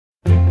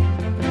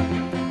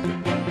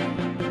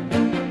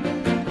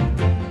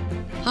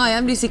Hi,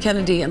 I'm Lucy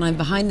Kennedy and I'm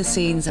behind the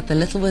scenes at the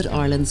Littlewood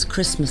Ireland's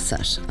Christmas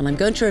set, and I'm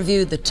going to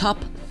review the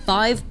top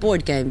 5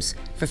 board games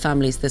for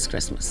families this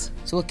Christmas.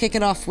 So we'll kick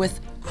it off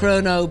with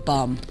Chrono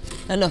Bomb.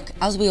 Now look,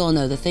 as we all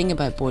know, the thing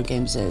about board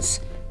games is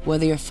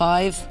whether you're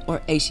 5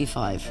 or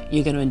 85,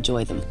 you're going to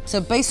enjoy them.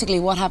 So basically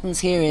what happens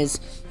here is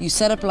you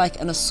set up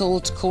like an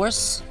assault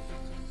course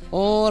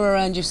all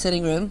around your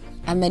sitting room,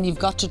 and then you've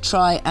got to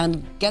try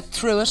and get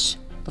through it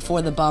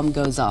before the bomb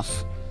goes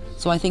off.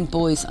 So I think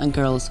boys and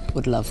girls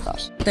would love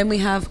that. Then we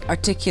have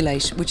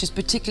Articulate, which is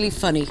particularly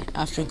funny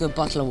after a good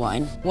bottle of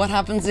wine. What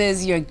happens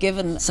is you're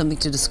given something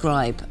to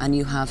describe and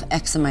you have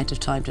X amount of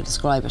time to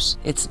describe it.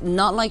 It's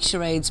not like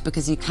charades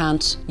because you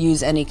can't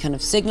use any kind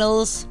of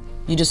signals.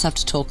 You just have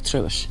to talk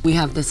through it. We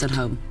have this at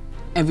home.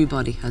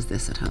 Everybody has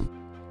this at home.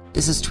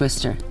 This is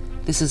Twister.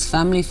 This is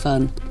family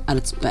fun at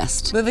its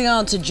best. Moving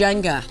on to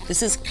Jenga.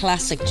 This is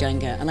classic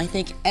Jenga, and I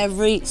think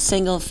every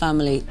single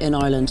family in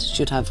Ireland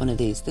should have one of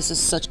these. This is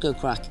such good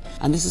crack.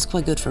 And this is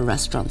quite good for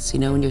restaurants. You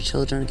know, when your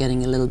children are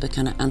getting a little bit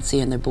kind of antsy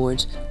and they're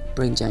bored,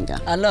 bring Jenga.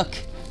 And look,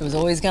 it was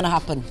always gonna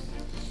happen.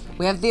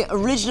 We have the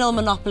original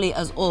Monopoly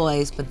as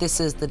always, but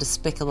this is the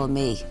Despicable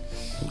Me.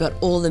 We've got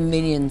all the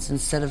minions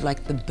instead of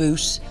like the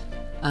boot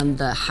and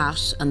the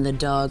hat and the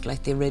dog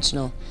like the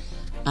original.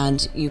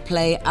 And you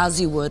play as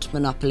you would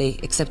Monopoly,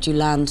 except you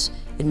land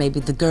in maybe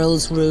the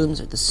girls'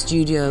 rooms or the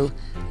studio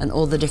and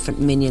all the different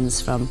minions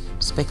from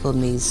Despicable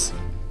Me's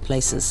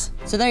places.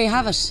 So there you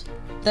have it.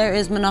 There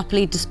is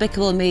Monopoly,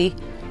 Despicable Me,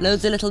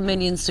 loads of little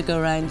minions to go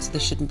around, so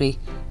there shouldn't be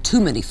too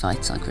many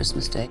fights on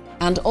Christmas Day.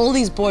 And all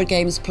these board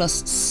games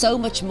plus so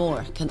much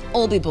more can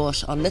all be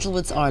bought on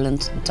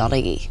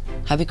littlewoodsIreland.ie.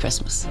 Happy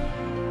Christmas.